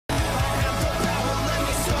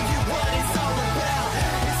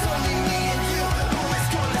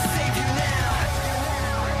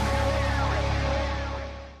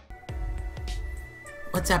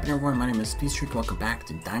What's happening, everyone? My name is Speedstreak. Welcome back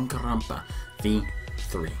to Danganronpa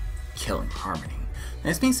V3 Killing Harmony.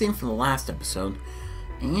 Now, as being seen from the last episode,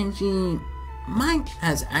 Angie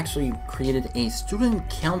has actually created a student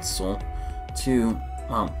council to,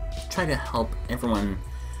 try to help everyone,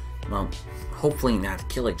 hopefully not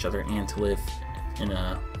kill each other and to live in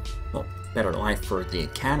a, better life for the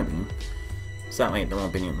academy. So that way there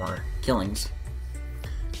won't be any more killings.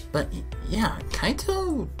 But, yeah,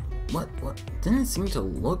 Kaito, what didn't seem to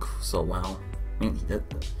look so well. I mean,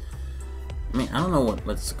 I don't know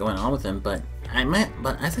what's going on with him, but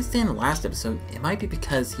as I said in the last episode, it might be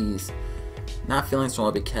because he's not feeling so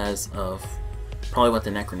well because of probably what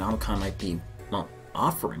the Necronomicon might be,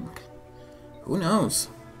 offering. Who knows?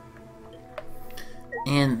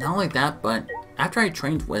 And not only that, but after I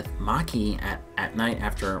trained with Maki at night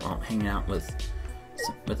after hanging out with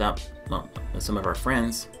some of our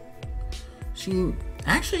friends, she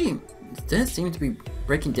actually does seem to be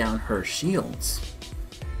breaking down her shields.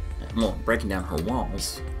 Well, breaking down her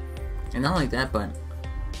walls. And not only that, but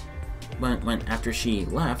when after she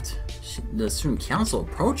left, the student council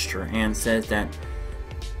approached her and said that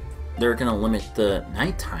they're gonna limit the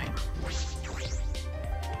nighttime.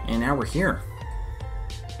 And now we're here.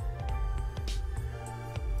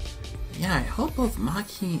 Yeah, I hope both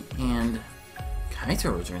Maki and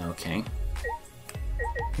Kaito are doing okay.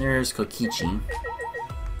 There's Kokichi.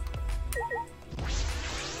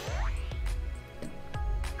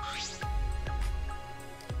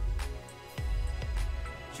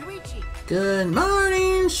 Shuichi. Good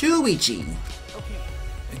morning, Shuichi. Okay.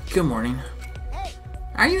 Good morning. Hey.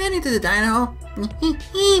 Are you heading to the dino?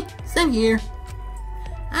 Same here.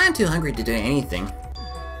 I'm too hungry to do anything.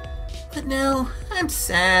 But no, I'm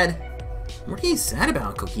sad. What are you sad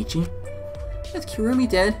about, Kokichi? With Kirumi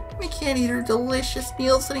dead, we can't eat her delicious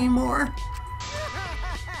meals anymore.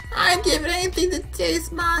 I'd give anything to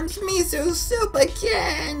taste Mom's miso soup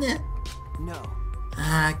again! No.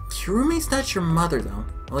 Kirumi's not your mother, though.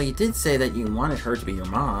 Well, you did say that you wanted her to be your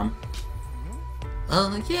mom.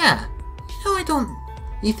 Yeah.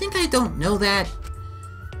 You think I don't know that?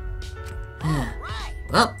 Right.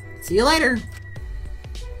 Well, see you later.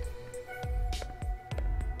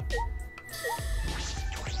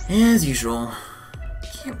 As usual,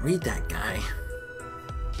 can't read that guy.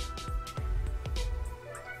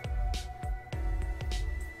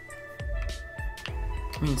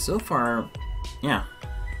 I mean, so far, yeah.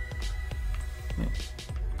 Wait.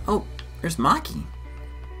 Oh, there's Maki.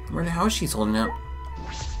 I wonder how she's holding up.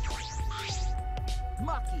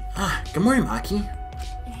 Maki. Good morning, Maki.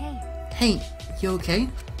 Hey. Hey, you okay?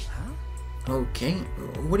 Huh? Okay,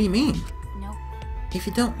 what do you mean? No. If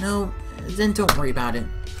you don't know, then don't worry about it.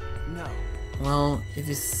 No. Well, if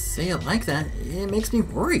you say it like that, it makes me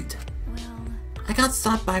worried. Well. I got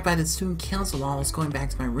stopped by the student council while I was going back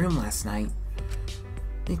to my room last night.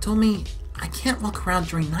 They told me I can't walk around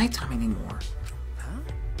during nighttime anymore. Huh?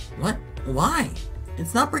 What? Why?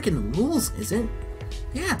 It's not breaking the rules, is it?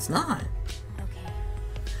 Yeah, it's not. Okay.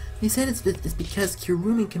 They said it's because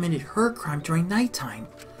Kirumi committed her crime during nighttime.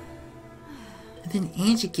 And then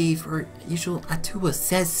Angie gave her usual Atua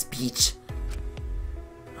says speech.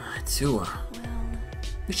 Atua. Well.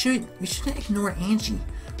 We shouldn't ignore Angie.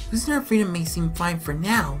 Losing our freedom may seem fine for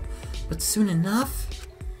now, but soon enough?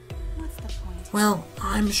 What's the point? Well,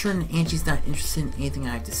 I'm sure Angie's not interested in anything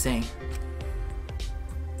I have to say.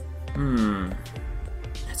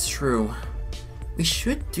 That's true. We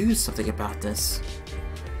should do something about this.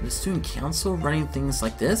 With the student council running things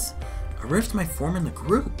like this, a rift might form in the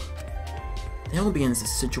group. Then we'll be in a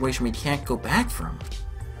situation we can't go back from.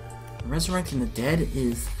 Resurrecting the dead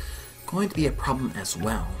is going to be a problem as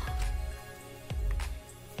well.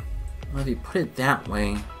 Well, if you put it that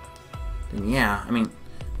way, then yeah, I mean,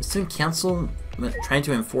 the student council trying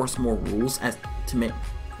to enforce more rules to make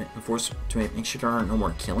sure there are no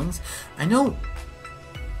more killings. I know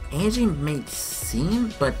Angie may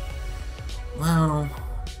seem, but well,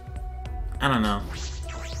 I don't know.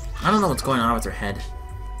 I don't know what's going on with her head.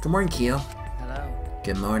 Good morning, Kyo. Hello.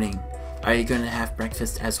 Good morning. Are you going to have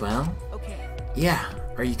breakfast as well? Okay. Yeah.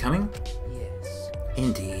 Are you coming? Yes.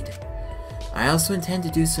 Indeed. I also intend to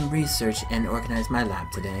do some research and organize my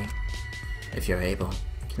lab today. If you're able,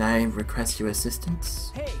 can I request your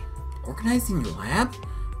assistance? Hey. Organizing your lab?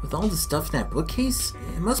 With all the stuff in that bookcase?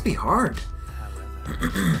 It must be hard.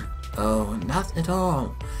 Oh, not at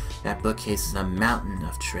all. That bookcase is a mountain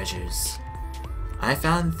of treasures. I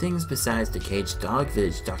found things besides the caged dog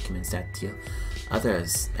village documents that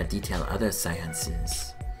detail other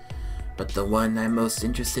sciences. But the one I'm most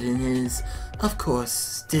interested in is, of course,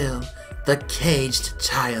 still the caged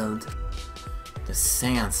child. The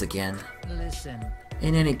seance again. Listen.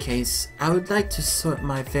 In any case, I would like to sort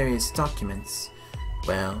my various documents.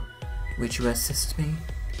 Well, would you assist me?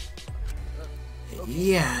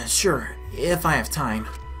 Yeah, sure, if I have time.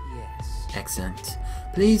 Yes. Excellent.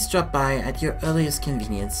 Please drop by at your earliest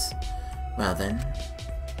convenience. Well then.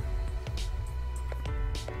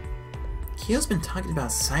 Kyo's been talking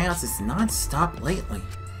about seances non-stop lately.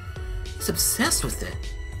 He's obsessed with it.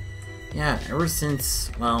 Yeah, ever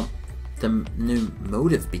since, well, the new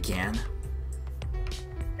motive began.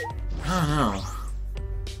 I don't know.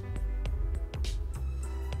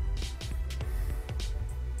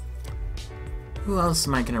 Who else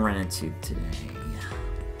am I gonna run into today?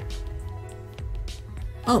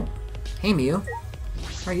 Oh, hey Miu.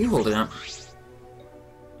 How are you holding up?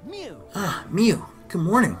 Mew. Ah, Miu. Good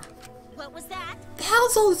morning. What was that? The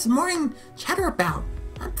hell's all this morning chatter about?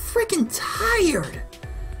 I'm freaking tired.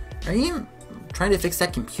 Are you trying to fix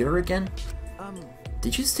that computer again?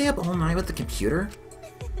 Did you stay up all night with the computer?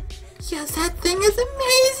 Yes, that thing is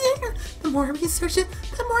amazing! The more I research it,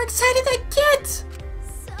 the more excited I get!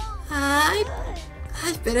 So I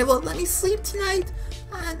bet it won't let me sleep tonight.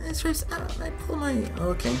 I pull my...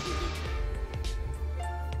 Okay.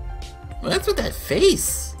 What's with that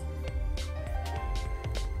face?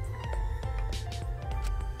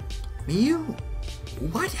 Miu,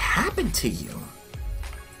 what happened to you?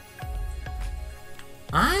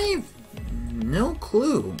 I've no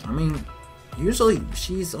clue. I mean, usually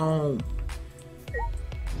she's all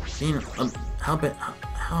being how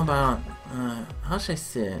should I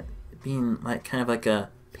say it? Being like kind of like a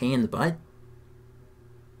pain in the butt.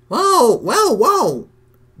 Whoa, whoa, whoa!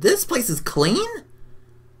 This place is clean.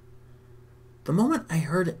 The moment I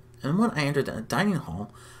entered the dining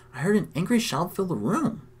hall, I heard an angry shout fill the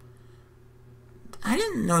room. I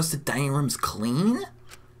didn't notice the dining room's clean.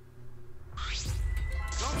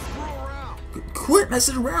 Quit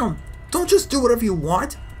messing around! Don't just do whatever you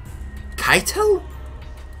want! Kaito?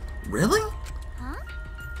 Really? Huh?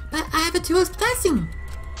 But I have a Tua's blessing!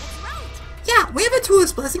 That's right. Yeah, we have a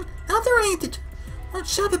Tua's blessing! Now they're ready to... Don't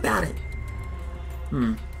shove about it!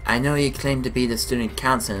 I know you claim to be the student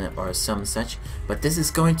council or some such, but this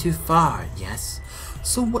is going too far, yes?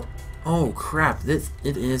 So what... Oh crap, it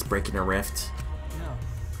is breaking a rift. No.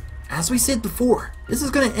 As we said before, this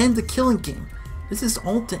is gonna end the killing game. This is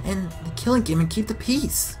all to end the killing game and keep the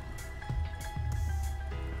peace.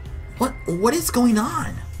 What is going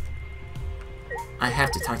on? I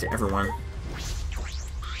have to talk to everyone.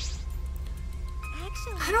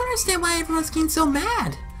 Actually, I don't understand why everyone's getting so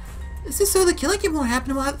mad. This is so the killing game won't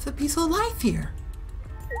happen and we'll have a peaceful life here.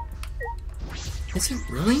 Is it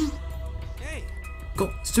really? hey.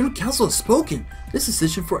 Go, student council has spoken. This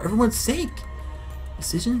decision for everyone's sake.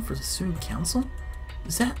 Decision for the student council?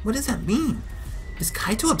 What does that mean? Is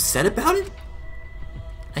Kaito upset about it?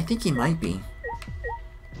 I think he might be.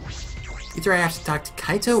 Either I have to talk to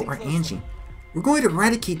Kaito or Angie. We're going to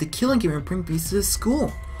eradicate the killing game and bring peace to the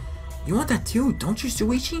school. You want that too, don't you,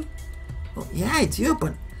 Shuichi? Well, yeah, I do,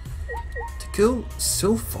 but to go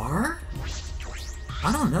so far?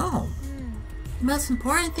 I don't know. The most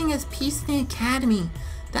important thing is peace in the academy.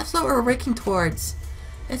 That's what we're working towards.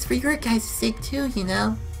 It's for your guys' sake too, you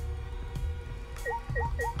know?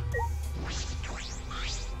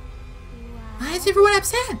 Why is everyone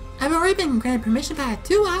upset? I've already been granted permission by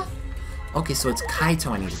Atua. Okay, so it's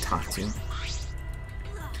Kaito I need to talk to.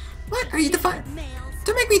 What? Are you defiant?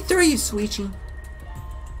 Don't make me throw you, Shuichi.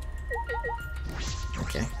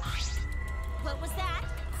 Okay. What was that?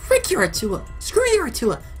 Frick your Atua. Screw your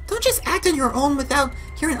Atua. Don't just act on your own without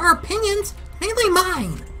hearing our opinions. Mainly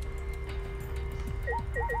mine.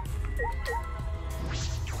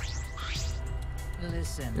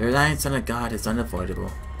 Listen. The reliance on a god is unavoidable,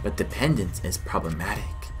 but dependence is problematic.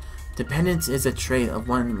 Dependence is a trait of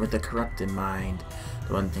one with a corrupted mind.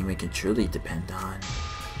 The one thing we can truly depend on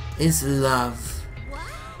is love.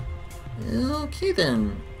 What? Okay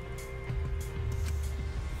then.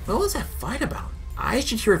 What was that fight about? I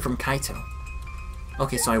should hear it from Kaito.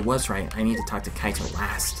 Okay, so I was right. I need to talk to Kaito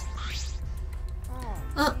last.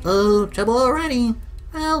 Uh-oh, trouble already.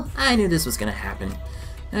 Well, I knew this was gonna happen.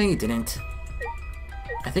 No, you didn't.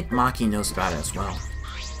 I think Maki knows about it as well.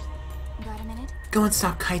 Got a minute? Go and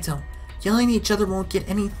stop Kaito. Yelling at each other won't get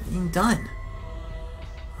anything done.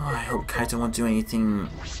 Oh, I hope Kaito won't do anything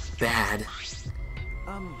bad.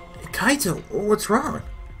 Kaito, what's wrong?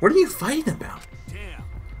 What are you fighting about? Damn.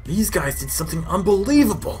 These guys did something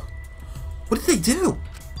unbelievable. What did they do?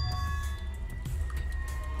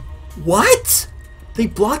 What? They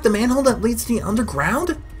blocked the manhole that leads to the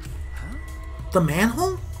underground? Huh? The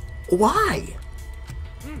manhole? Why?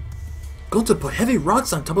 Going to put heavy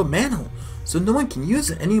rocks on top of manhole so no one can use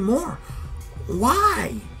it anymore.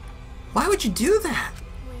 Why? Why would you do that?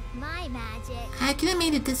 With my magic. I could have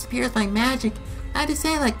made it disappear with my magic. I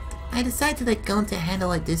decided to go into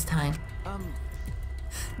handle it this time.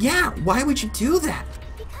 Yeah, why would you do that?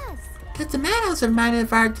 Because the madhouse reminded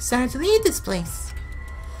of our desire to leave this place.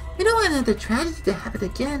 We don't want another tragedy to happen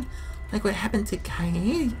again, like what happened to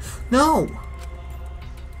Kaito. No.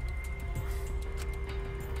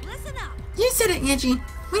 Listen up. You said it, Angie.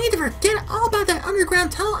 We need to forget all about that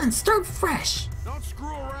underground tunnel and start fresh. Don't screw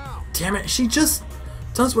around. Damn it, she just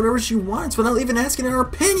does whatever she wants without even asking her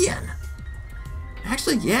opinion.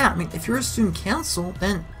 Actually, yeah, I mean, if you're a student council,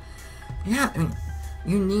 then, yeah, I mean,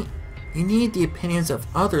 you need the opinions of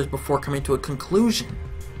others before coming to a conclusion.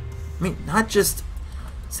 I mean, not just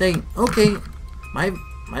saying, okay,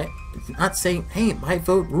 not saying, hey, my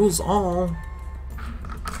vote rules all.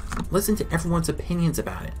 Listen to everyone's opinions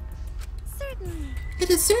about it. Certainly. It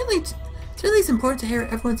is certainly important to hear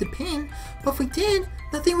everyone's opinion, but if we did,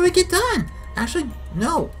 nothing would get done. Actually,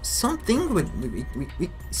 no, something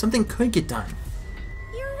could get done.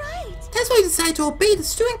 You're right. That's why we decided to obey the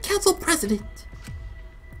student council president.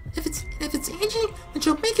 If it's Angie, then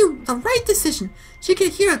she'll make the right decision. She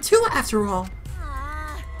could hear it too, after all.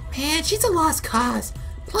 Ah. Man, she's a lost cause.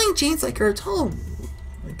 Playing Janes like her at all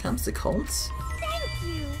when it comes to cults. Thank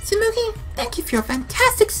you. Tsumugi, thank you for your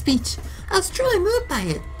fantastic speech. I was truly moved by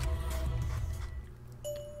it.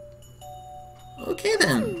 Okay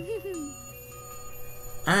then.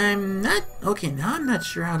 Now I'm not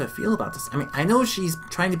sure how to feel about this. I mean, I know she's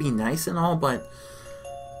trying to be nice and all, but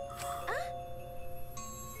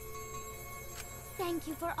Thank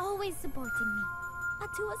you for always supporting me.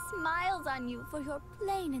 Atua smiles on you for your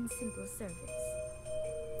plain and simple service.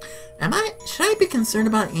 should I be concerned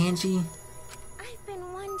about Angie? I've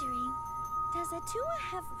been wondering, does Atua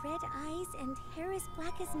have red eyes and hair as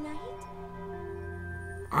black as night?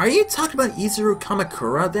 Are you talking about Izuru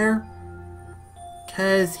Kamakura there?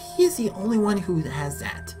 Cause he's the only one who has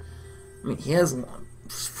that. I mean, he has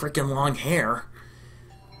freaking long hair.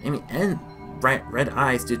 I mean, and red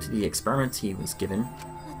eyes due to the experiments he was given.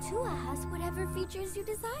 Atua has whatever features you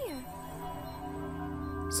desire.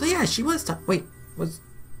 So yeah, she was wait,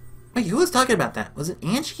 who was talking about that? Was it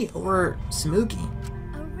Angie or Tsumugi?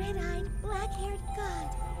 A red-eyed, black-haired god.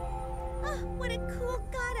 Oh, what a cool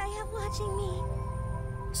god I have watching me.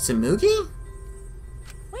 Tsumugi?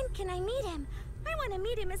 When can I meet him? I want to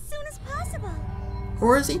meet him as soon as possible.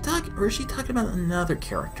 Or is she talking about another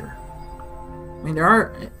character? I mean,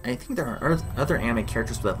 I think there are other anime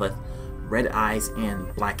characters with red eyes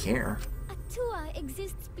and black hair. Atua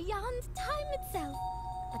exists beyond time itself,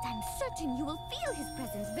 but I'm certain you will feel his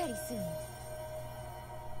presence very soon.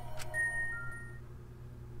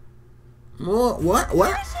 What?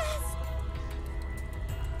 Precious!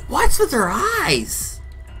 What's with their eyes?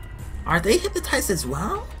 Are they hypnotized as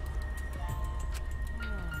well?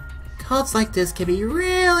 Cults like this can be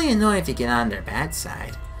really annoying if you get on their bad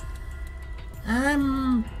side.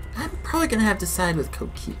 I'm probably gonna have to side with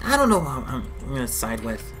Koki. I don't know who I'm gonna side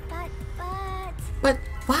with. But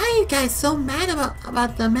why are you guys so mad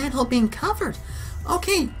about the manhole being covered?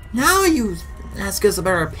 Okay, now you ask us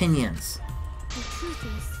about our opinions. The truth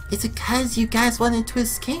is, Is it because you guys wanted to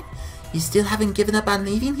escape? You still haven't given up on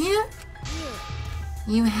leaving here?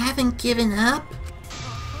 You haven't given up?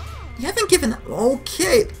 You haven't given up.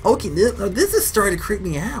 Okay, this is starting to creep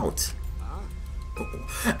me out.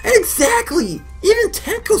 Exactly! Even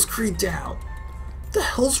Tenko's creeped out. What the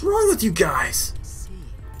hell's wrong with you guys?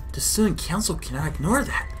 The student council cannot ignore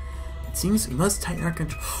that. It seems we must tighten our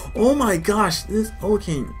control. Oh my gosh,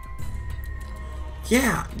 okay.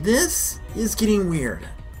 Yeah, this is getting weird.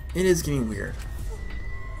 It is getting weird.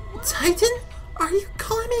 Titan? Are you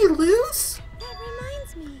calling me loose? that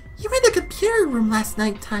reminds me. You were in the computer room past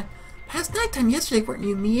nighttime yesterday, weren't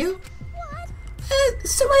you, Miyu? What?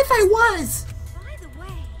 So what if I was? By the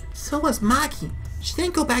way, So was Maki. She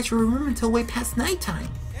didn't go back to her room until way past nighttime.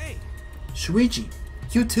 Hey. Shuichi,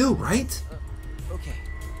 you too, right? Okay.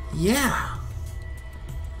 Yeah.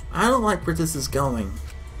 I don't like where this is going.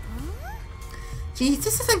 Geez,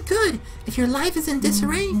 this isn't good. If your life is in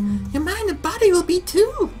disarray, your mind and body will be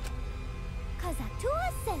too. 'cause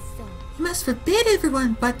Atua says so. You must forbid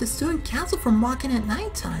everyone but the student council from walking at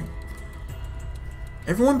nighttime.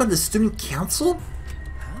 Everyone but the student council?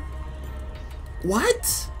 What?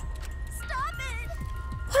 Stop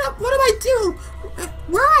it! What do I do?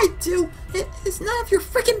 Where I do? It's none of your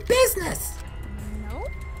freaking business. Nope.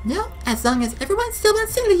 No, as long as everyone still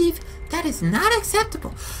wants to leave, that is not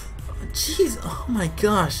acceptable. Jeez, oh my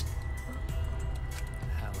gosh.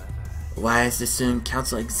 Why is the student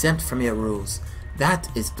council exempt from your rules? That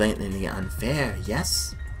is blatantly unfair,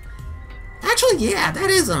 yes? Actually, yeah, that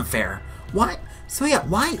is unfair. Why? So yeah,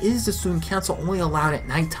 why is the student council only allowed at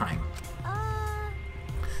nighttime?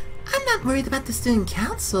 I'm not worried about the student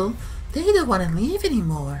council. They don't want to leave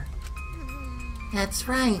anymore. That's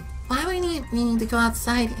right. Why would we need to go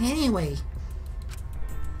outside anyway?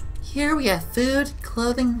 Here we have food,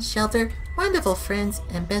 clothing, shelter, wonderful friends,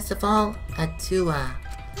 and best of all, a Tua.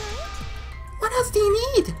 What else do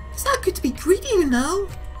you need? It's not good to be greedy, you know.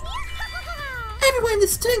 Everyone in the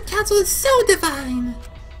student council is so divine.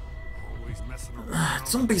 Always messing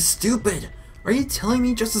around. Don't be stupid. Are you telling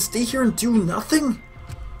me just to stay here and do nothing?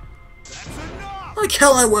 That's enough! Like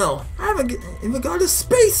hell I will. I haven't even gone to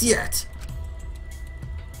space yet.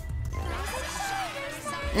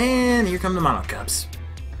 And here come the Monokubs.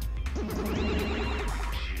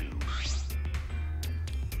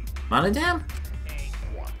 Monodam?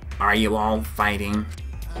 Are you all fighting?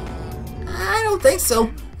 I don't think so.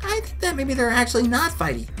 I think that maybe they're actually not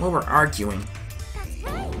fighting. Well, we're arguing.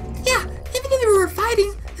 Yeah, even if we were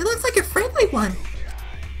fighting, it looks like a friendly one.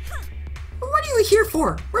 What are you here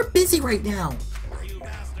for? We're busy right now. You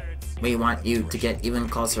bastards! We want you to get even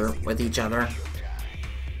closer with each other.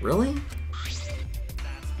 Really? That's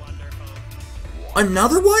wonderful.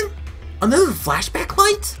 Another one? Another flashback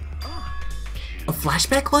light? A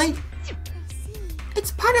flashback light?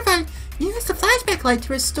 It's part of our use the flashback light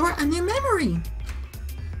to restore a new memory.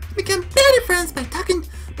 We become better friends by talking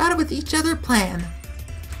about it with each other plan.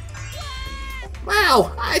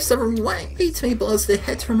 Wow, I've suffered way too many blows to the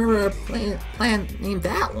head to remember a plan named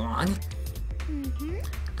that long.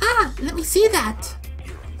 Ah, let me see that.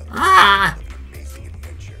 Ah!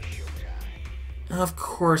 Of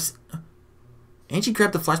course. Angie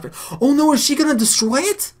grabbed the flashback. Oh no, is she gonna destroy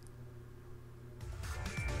it?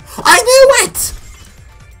 I knew it!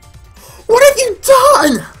 What have you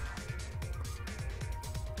done?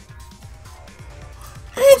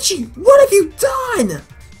 Angie, what have you done?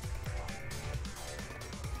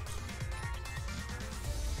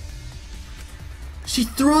 She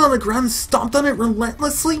threw it on the ground and stomped on it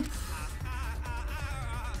relentlessly?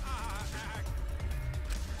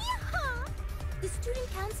 The student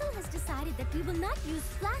council has decided that we will not use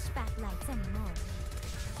flashback lights anymore.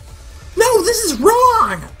 No, this is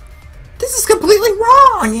wrong! This is completely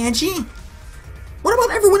wrong, Angie! What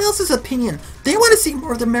about everyone else's opinion? They want to see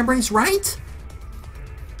more of the memories, right?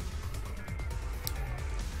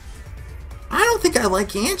 I don't think I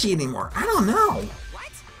like Angie anymore. I don't know.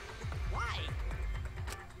 What? Why?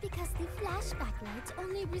 Because the flashback lights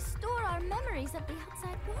only restore our memories of the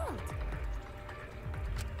outside world.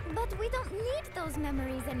 But we don't need those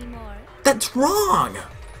memories anymore. That's wrong!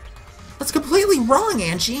 That's completely wrong,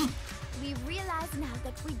 Angie! We realize now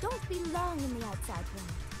that we don't belong in the outside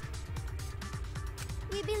world.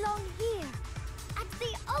 We belong here, at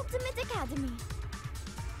the Ultimate Academy.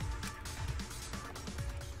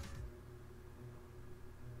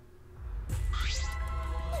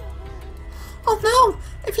 Oh no!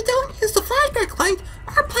 If you don't use the flashback light,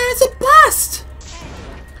 our plan is a bust!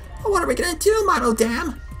 Well, what are we gonna do,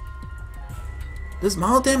 Monodam? Does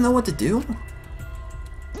Monodam know what to do?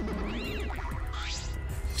 He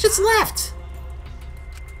just left!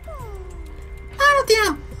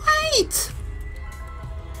 Monodam, wait!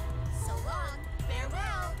 So long,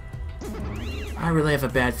 farewell. I really have a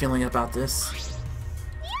bad feeling about this.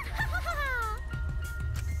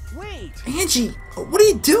 Wait! Angie, what are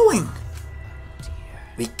you doing?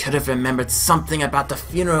 We could have remembered something about the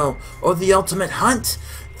funeral or the ultimate hunt.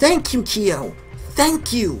 Thank you, Kyo.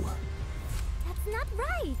 Thank you. That's not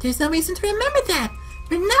right. There's no reason to remember that.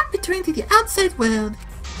 We're not returning to the outside world.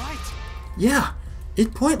 Right! Yeah,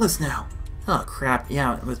 it's pointless now. Oh crap,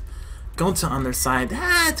 yeah, it was going to on their side.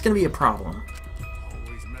 That's gonna be a problem.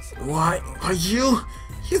 Always messing around. Why are you?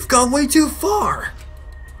 You've gone way too far.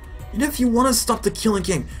 And if you want to stop the killing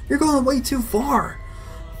game, you're going way too far.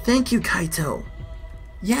 Thank you, Kaito.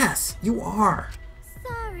 Yes, you are.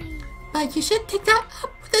 Sorry. But you should take that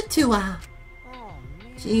up with the Tua. Oh,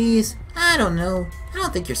 man. Jeez, I don't know. I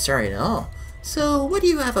don't think you're sorry at all. So, what do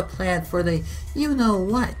you have a plan for the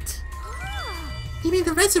you-know-what? You mean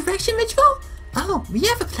the resurrection ritual? Oh, we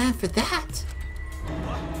have a plan for that.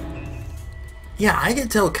 Yeah, I can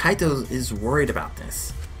tell Kaito is worried about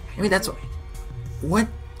this. Maybe that's what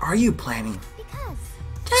are you planning?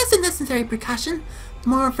 Because Just a necessary precaution. The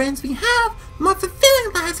more friends we have, the more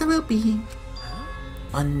fulfilling lives there will be.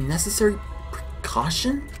 Unnecessary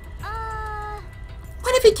precaution?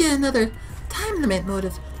 What if we get another time limit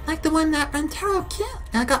motive, like the one that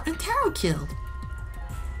got Rentaro killed?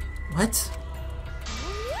 What?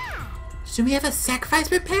 Should we have a sacrifice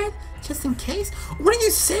prepared, just in case? What are you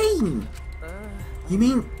saying? You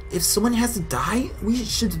mean if someone has to die, we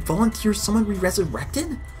should volunteer someone we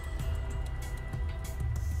resurrected?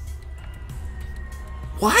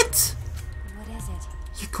 What? What is it?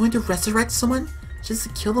 You're going to resurrect someone just to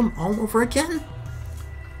kill them all over again?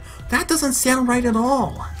 That doesn't sound right at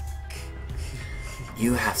all.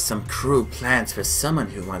 You have some cruel plans for someone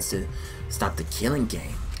who wants to stop the killing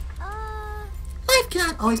game. Life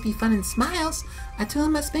cannot always be fun and smiles. Atua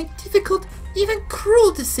must make difficult, even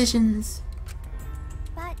cruel decisions.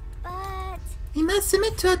 But... We must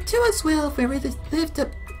submit to Atua's will if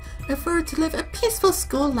we're to live a peaceful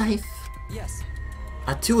school life. Yes.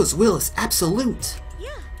 Atua's will is absolute. Yeah.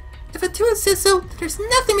 If Atua says so, there's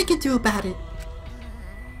nothing we can do about it.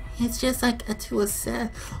 It's just like Atua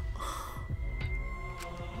said.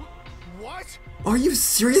 What? Are you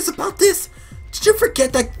serious about this? Did you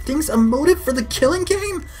forget that thing's a motive for the killing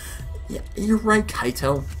game? Yeah, you're right,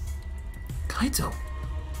 Kaito. Kaito,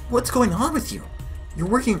 what's going on with you?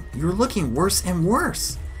 You're looking worse and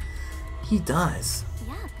worse. He does.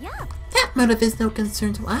 Yup. That motive is no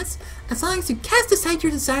concern to us, as long as you cast aside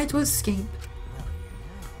your desire to escape.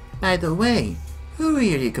 By the way, who are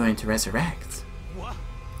you going to resurrect? What?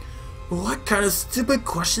 What kind of stupid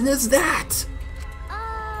question is that?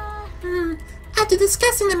 After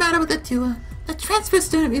discussing the matter with Atua, the transfer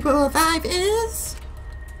student we will revive is...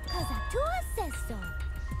 Cause Atua says so.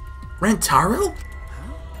 Rentaro?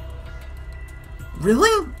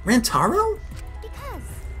 Really? Rentaro? Because...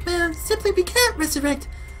 Well, simply we cannot resurrect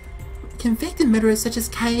convicted murderers such as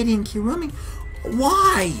Kaede and Kirumi.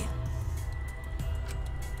 Why?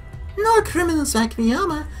 Nor criminals like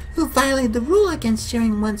Ryoma, who violated the rule against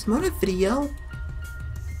sharing one's motive video.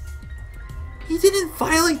 He didn't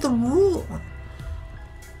violate the rule.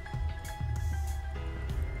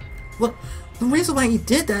 Well, the reason why he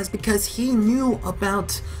did that is because he knew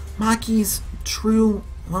about Maki's true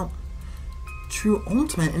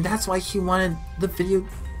ultimate, and that's why he wanted the video.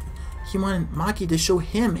 He wanted Maki to show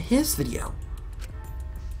him his video.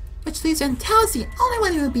 Which leaves Rentaro as the only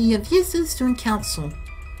one who would be of use to the student council.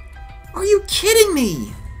 Are you kidding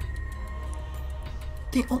me?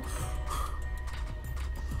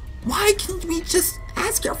 Why can't we just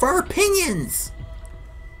ask for our opinions?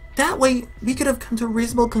 That way, we could have come to a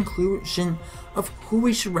reasonable conclusion of who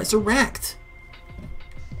we should resurrect.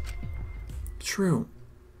 True.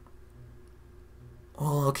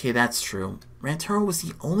 Well, okay, that's true. Rantaro was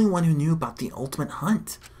the only one who knew about the ultimate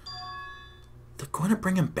hunt. They're going to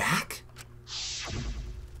bring him back?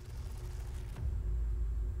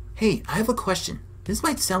 Hey, I have a question. This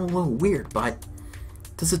might sound a little weird, but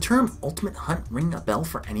does the term ultimate hunt ring a bell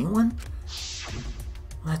for anyone?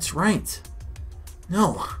 Well, that's right.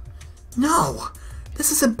 No.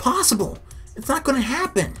 This is impossible. It's not going to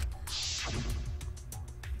happen.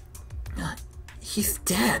 He's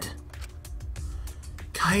dead.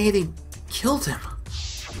 Kaede killed him.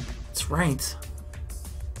 That's right.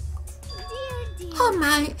 Dear. Oh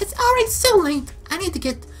my, it's already so late. I need to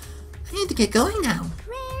get going now.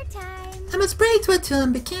 Prayer time. I must pray to Atua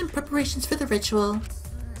and begin preparations for the ritual.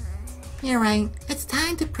 You're right. It's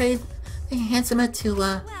time to pray the handsome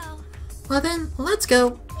Atua. Well then, let's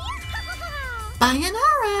go.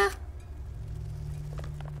 Sayonara!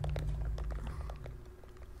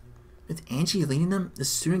 With Angie leading them, the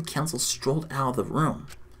student council strolled out of the room.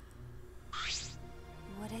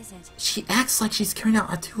 What is it? She acts like she's carrying out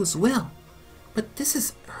Atua's will. But this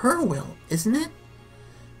is her will, isn't it?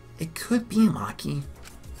 It could be Maki.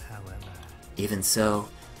 However... Even so,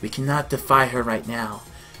 we cannot defy her right now.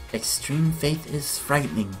 Extreme faith is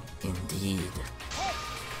frightening indeed.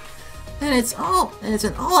 And it's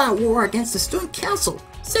an all-out war against the student council.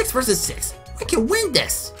 6 versus 6. We can win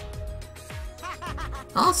this.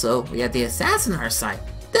 Also, we have the assassin on our side.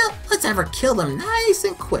 Let's have her kill them nice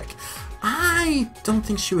and quick. I don't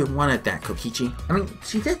think she would want it that, Kokichi. I mean,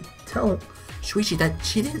 she did tell Shuichi that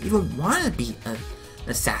she didn't even want to be an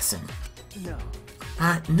assassin. No.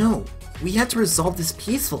 No. We have to resolve this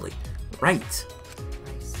peacefully. Right.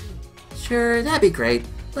 I see. Sure, that'd be great.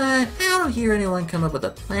 But I don't hear anyone come up with a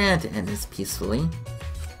plan to end this peacefully.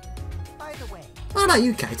 By the way... What about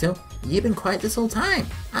you, Kaito? You've been quiet this whole time.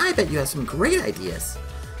 I bet you have some great ideas.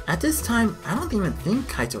 At this time, I don't even think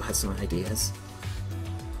Kaito has some ideas.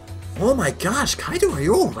 Oh my gosh, Kaito, are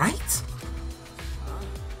you alright?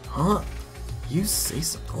 Huh? You say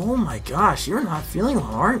so? Oh my gosh, you're not feeling well,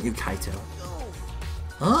 aren't you, Kaito?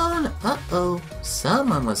 Uh-oh,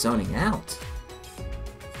 someone was zoning out.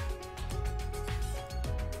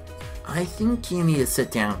 I think you need to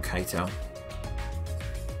sit down, Kaito.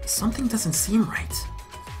 Something doesn't seem right.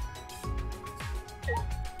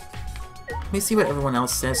 Let me see what everyone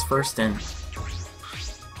else says first, and...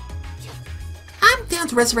 I'm down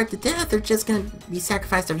to resurrect the dead, they're just gonna be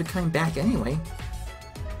sacrificed after coming back anyway.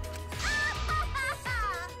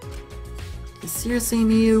 Seriously,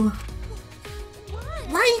 Miu?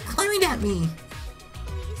 Why are you clamoring at me?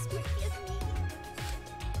 Please forgive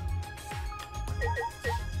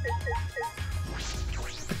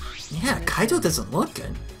me. Yeah, Kaito doesn't look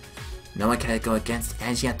good. No one can go against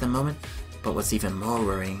Angie at the moment, but what's even more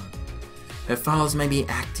worrying, her followers may be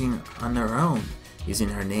acting on their own, using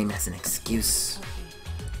her name as an excuse.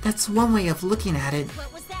 That's one way of looking at it.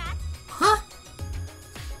 What was that? Huh?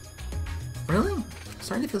 Really?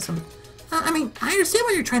 Starting to feel something. I mean, I understand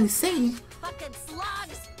what you're trying to say. Fucking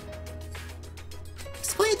slugs!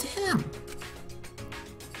 Explain it to him.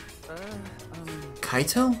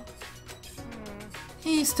 Kaito?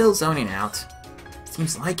 He's still zoning out.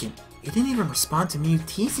 Seems like it. He didn't even respond to me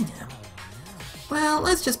teasing him. Well,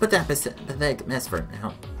 let's just put that pathetic mess for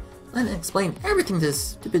now. Let me explain everything to this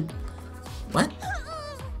stupid... What?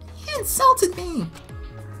 He insulted me.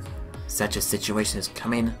 Such a situation is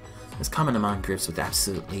common among groups with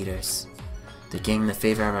absolute leaders. To gain the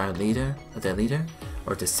favor of their leader,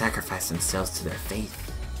 or to sacrifice themselves to their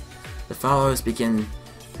faith. The followers begin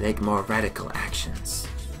to take more radical actions.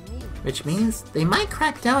 Which means they might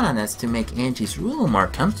crack down on us to make Angie's rule more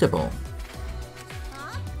comfortable.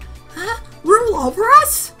 Huh? Rule over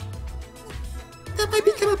us? That might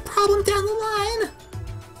become a problem down the line.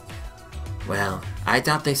 Well, I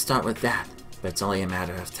doubt they start with that, but it's only a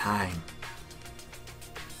matter of time.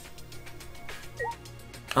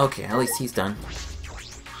 Okay, at least he's done.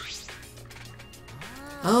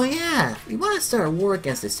 Oh yeah, if we want to start a war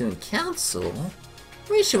against the student council,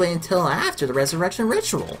 we should wait until after the resurrection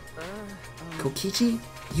ritual. Kokichi,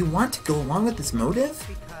 you want to go along with this motive?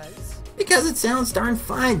 Because it sounds darn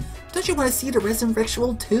fine. Don't you want to see the resin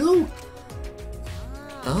ritual too?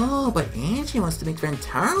 Oh, but Angie wants to make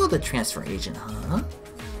Rentaro the transfer agent, huh?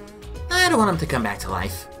 I don't want him to come back to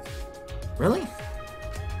life. Really?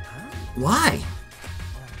 Why?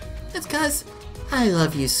 It's cause I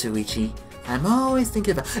love you, Shuichi. I'm always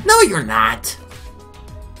thinking about— No, you're not!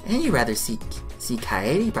 And you'd rather see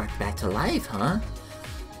Kaede brought back to life, huh?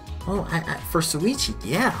 Oh, for Shuichi,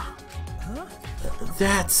 yeah. Huh?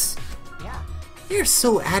 That's... Yeah, You're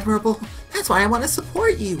so admirable. That's why I want to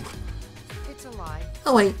support you. it's a lie.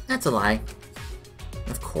 Oh wait, that's a lie.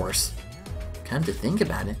 Of course. Come to think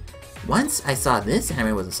about it, once I saw this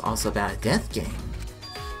anime was also about a death game.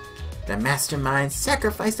 The mastermind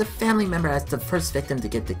sacrificed a family member as the first victim to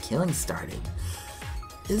get the killing started.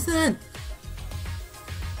 Isn't that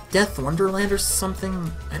Death Wonderland or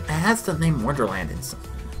something? It has the name Wonderland in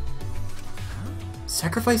something.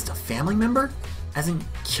 Sacrificed a family member? As in,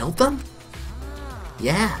 killed them?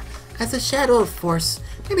 Yeah, as a shadow of force.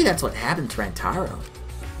 Maybe that's what happened to Rentaro.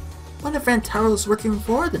 What if Rantaro's working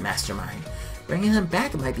for the mastermind? Bringing him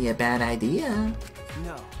back might be a bad idea.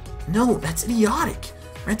 No. No, that's idiotic.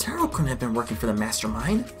 Rentaro couldn't have been working for the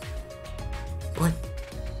mastermind. But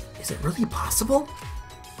is it really possible?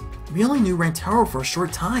 We only knew Rentaro for a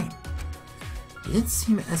short time. It did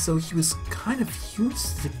seem as though he was kind of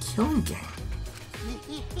used to the killing game.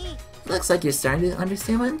 Looks like you're starting to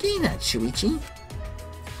understand what I'm getting at, Shuichi.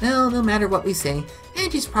 Well, no matter what we say,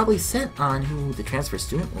 Angie's probably set on who the transfer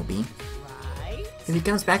student will be. Right? If he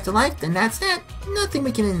comes back to life, then that's it. Nothing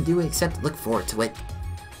we can do except look forward to it.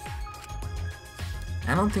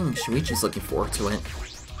 I don't think Shuichi's looking forward to it.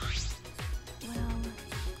 Well,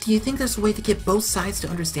 Do you think there's a way to get both sides to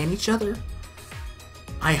understand each other?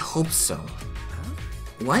 I hope so.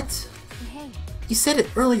 What? hey, You said it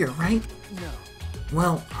earlier, right? No.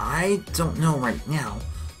 Well, I don't know right now,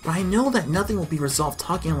 but I know that nothing will be resolved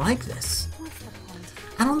talking like this. what's the point?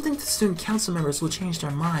 I don't think the student council members will change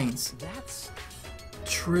their minds. That's...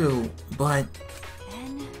 True, but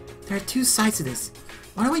Then, there are two sides to this.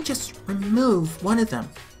 Why don't we just remove one of them?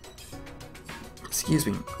 Excuse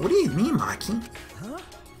me, what do you mean, Maki? Huh?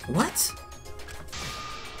 What?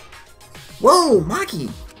 Whoa,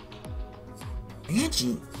 Maki!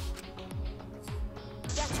 Angie,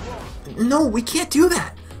 That's wrong. no, we can't do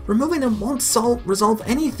that! Removing them won't resolve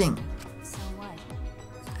anything. so what?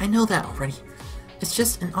 I know that already. It's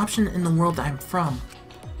just an option in the world I'm from.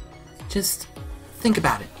 Just think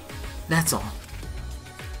about it. That's all.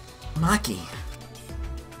 Maki.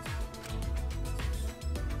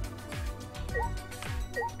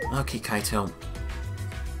 Okay, Kaito.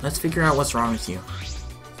 Let's figure out what's wrong with you.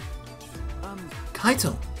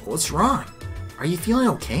 Kaito, what's wrong? Are you feeling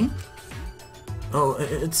okay? Oh,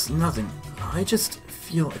 it's nothing. I just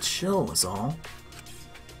feel a chill is all.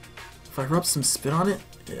 If I rub some spit on it,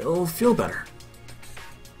 it'll feel better.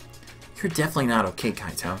 You're definitely not okay,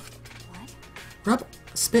 Kaito. What? Rub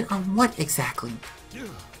spit on what exactly?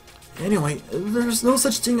 Anyway, there's no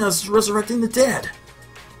such thing as resurrecting the dead.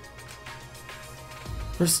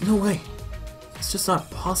 There's no way. It's just not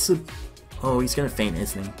possible. Oh, he's gonna faint,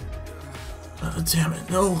 isn't he? Damn it,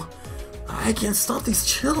 no. I can't stop these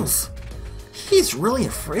chills. He's really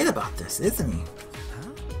afraid about this, isn't he?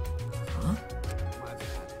 Huh?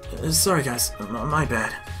 Sorry guys, my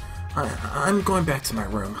bad. I'm going back to my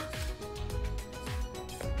room.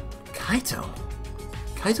 Kaito?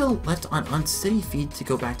 Kaito left on unsteady feet to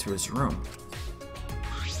go back to his room.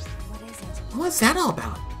 What is it? What's that all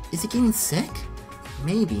about? Is he getting sick?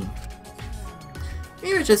 Maybe.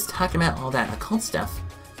 Maybe we're just talking about all that occult stuff.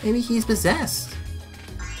 Maybe he's possessed.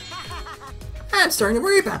 I'm starting to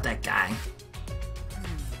worry about that guy.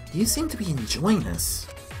 You seem to be enjoying this.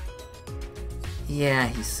 Yeah,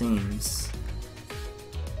 he seems.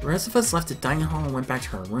 The rest of us left the dining hall and went back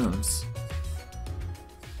to our rooms.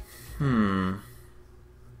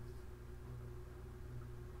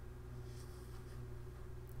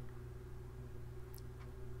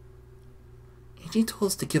 Angie told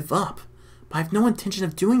us to give up, but I have no intention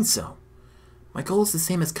of doing so. My goal is the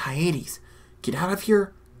same as Kaede's. Get out of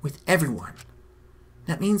here with everyone.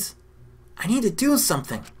 That means I need to do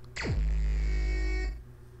something.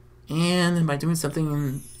 And by doing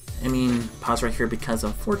something, I mean pause right here because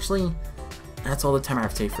unfortunately, that's all the time I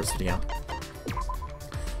have to take for this video.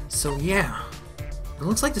 So yeah, it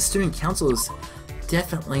looks like the student council is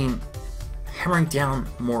definitely hammering down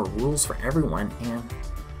more rules for everyone, and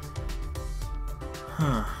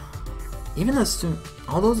even the student,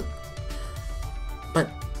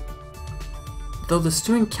 though the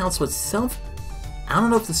student council itself, I don't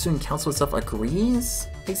know if the student council itself agrees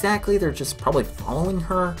exactly. They're just probably following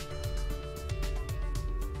her.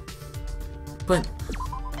 But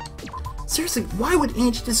seriously, why would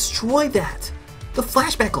Angie destroy that? The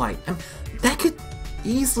flashback light. That could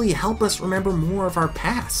easily help us remember more of our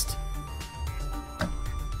past.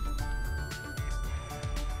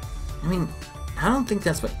 I mean, I don't think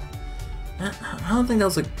that's what... I don't think that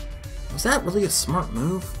was a... Was that really a smart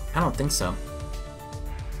move? I don't think so.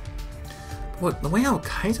 But the way how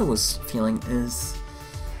Kaito was feeling is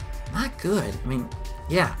not good. I mean,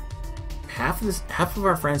 yeah, half of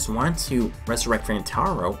our friends want to resurrect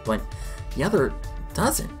Rantaro, but the other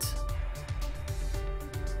doesn't.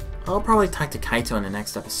 I'll probably talk to Kaito in the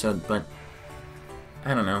next episode, but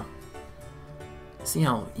I don't know. See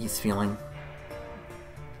how he's feeling.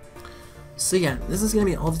 So yeah, this is going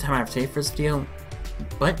to be all the time I have to take for this video,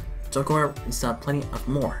 but don't go away, we still have plenty of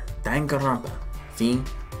more Danganronpa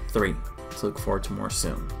V3 to look forward to more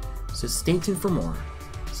soon. So stay tuned for more.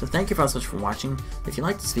 So thank you so much for watching. If you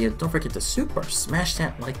liked this video, don't forget to super smash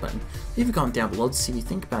that like button. Leave a comment down below to see what you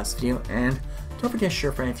think about this video, and don't forget to share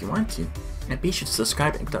a friend if you want to. And be sure to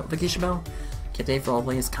subscribe and click the notification bell. Get updated for all the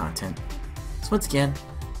latest content. So once again,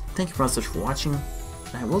 thank you so much for watching,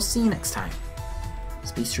 and I will see you next time.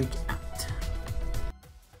 Speedstreak out.